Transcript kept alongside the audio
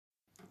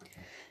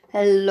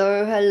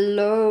Hello,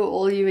 hello,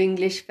 all you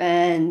English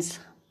fans.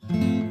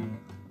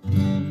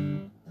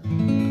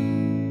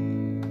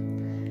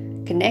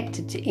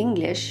 Connected to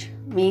English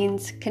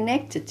means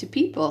connected to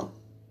people.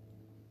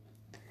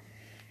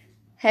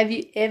 Have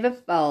you ever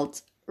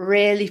felt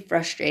really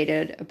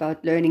frustrated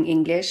about learning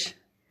English?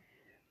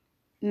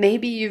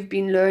 Maybe you've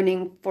been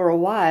learning for a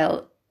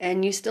while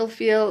and you still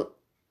feel,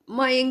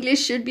 my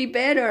English should be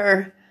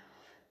better.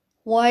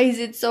 Why is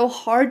it so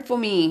hard for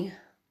me?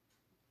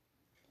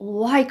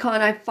 Why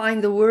can't I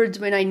find the words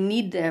when I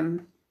need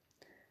them?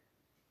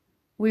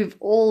 We've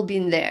all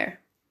been there,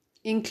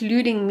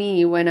 including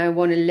me when I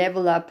want to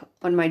level up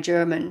on my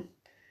German.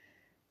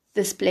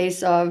 This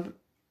place of,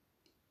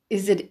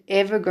 is it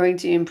ever going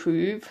to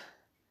improve?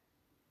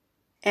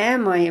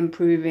 Am I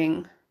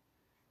improving?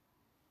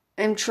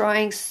 I'm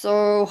trying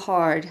so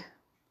hard.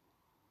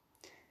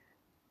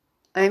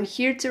 I'm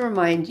here to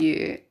remind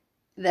you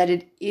that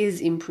it is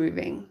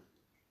improving.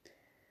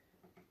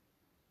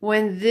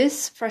 When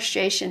this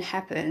frustration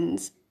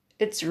happens,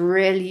 it's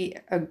really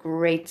a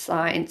great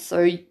sign.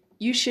 So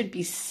you should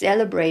be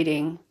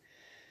celebrating.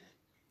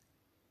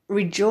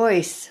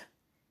 Rejoice.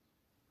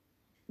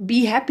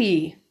 Be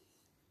happy.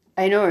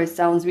 I know it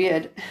sounds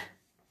weird,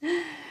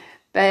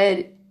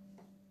 but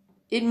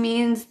it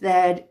means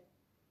that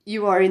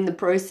you are in the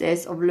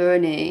process of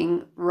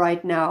learning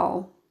right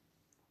now.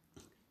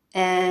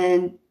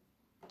 And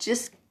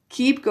just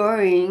keep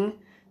going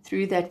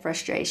through that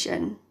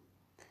frustration.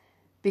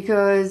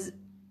 Because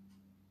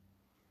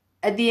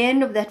at the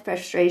end of that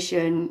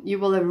frustration, you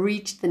will have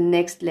reached the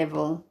next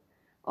level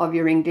of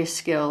your English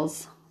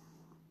skills.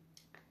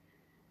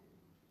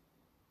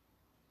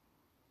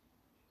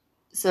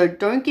 So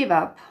don't give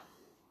up.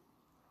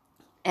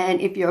 And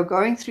if you're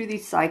going through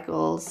these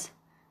cycles,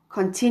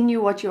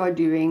 continue what you are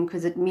doing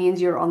because it means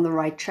you're on the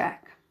right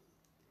track.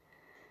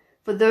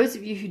 For those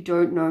of you who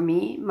don't know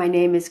me, my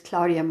name is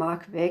Claudia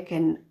Markovic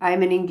and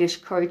I'm an English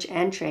coach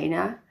and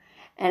trainer.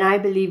 And I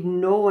believe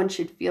no one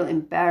should feel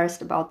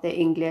embarrassed about their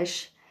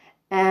English.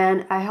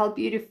 And I help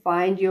you to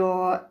find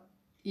your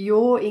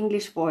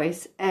English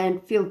voice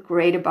and feel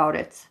great about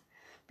it.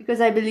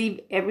 Because I believe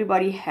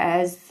everybody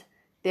has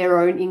their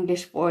own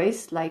English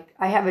voice. Like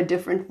I have a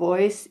different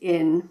voice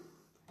in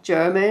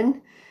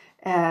German,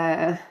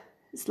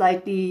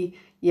 slightly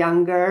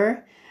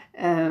younger.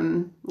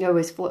 I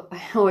always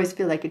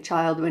feel like a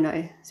child when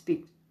I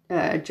speak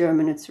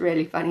German. It's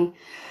really funny.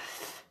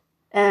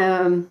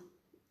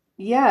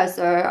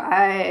 So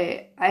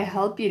I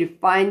help you to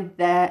find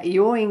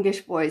your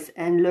English voice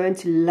and learn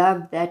to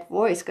love that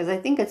voice, because I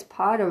think it's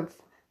part of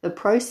the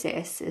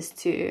process is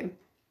to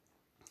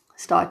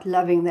start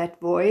loving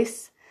that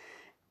voice,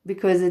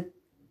 because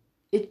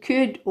it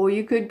could, or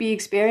you could be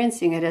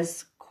experiencing it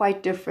as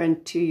quite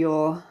different to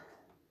your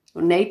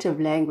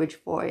native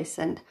language voice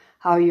and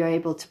how you're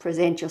able to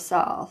present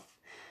yourself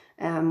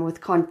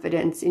with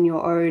confidence in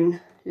your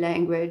own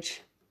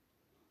language.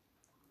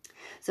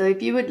 So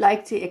if you would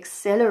like to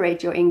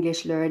accelerate your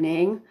English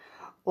learning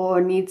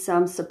or need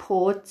some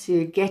support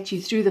to get you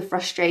through the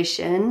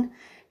frustration,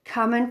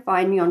 come and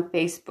find me on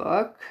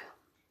Facebook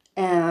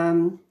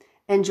and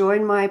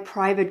join my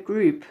private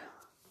group.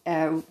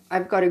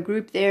 I've got a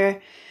group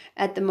there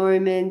at the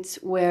moment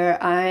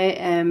where I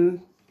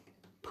am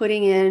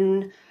putting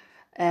in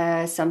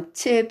some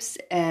tips,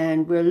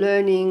 and we're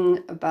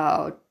learning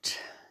about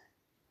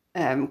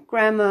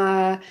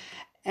grammar,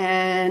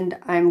 and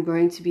I'm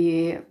going to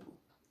be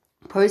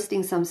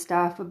posting some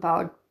stuff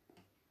about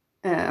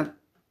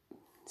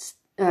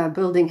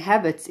building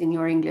habits in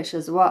your English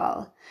as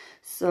well.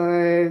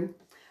 So,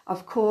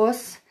 of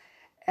course,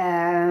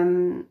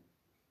 I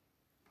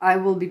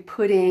will be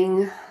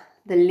putting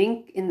the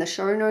link in the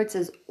show notes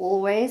as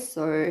always.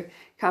 So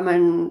come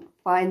and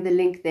find the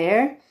link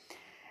there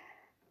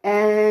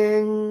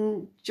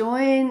and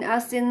join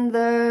us in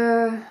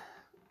the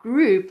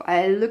group.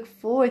 I look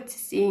forward to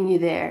seeing you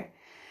there.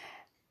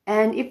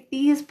 And if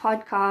these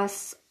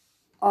podcasts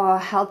are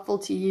helpful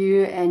to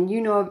you and you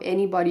know of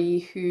anybody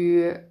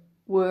who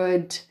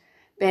would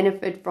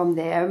benefit from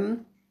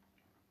them,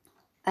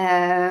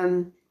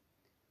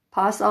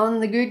 pass on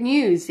the good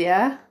news,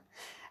 yeah?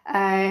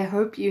 I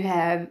hope you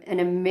have an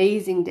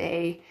amazing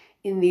day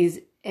in these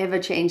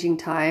ever-changing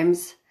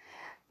times.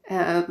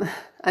 I'm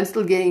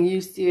still getting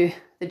used to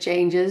the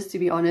changes, to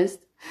be honest.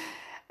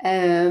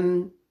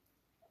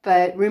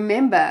 But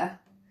remember,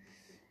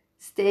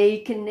 stay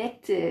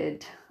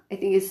connected. I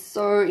think it's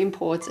so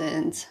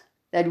important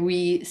that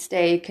we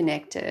stay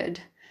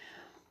connected.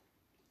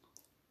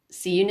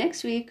 See you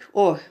next week,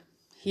 or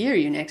hear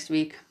you next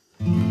week.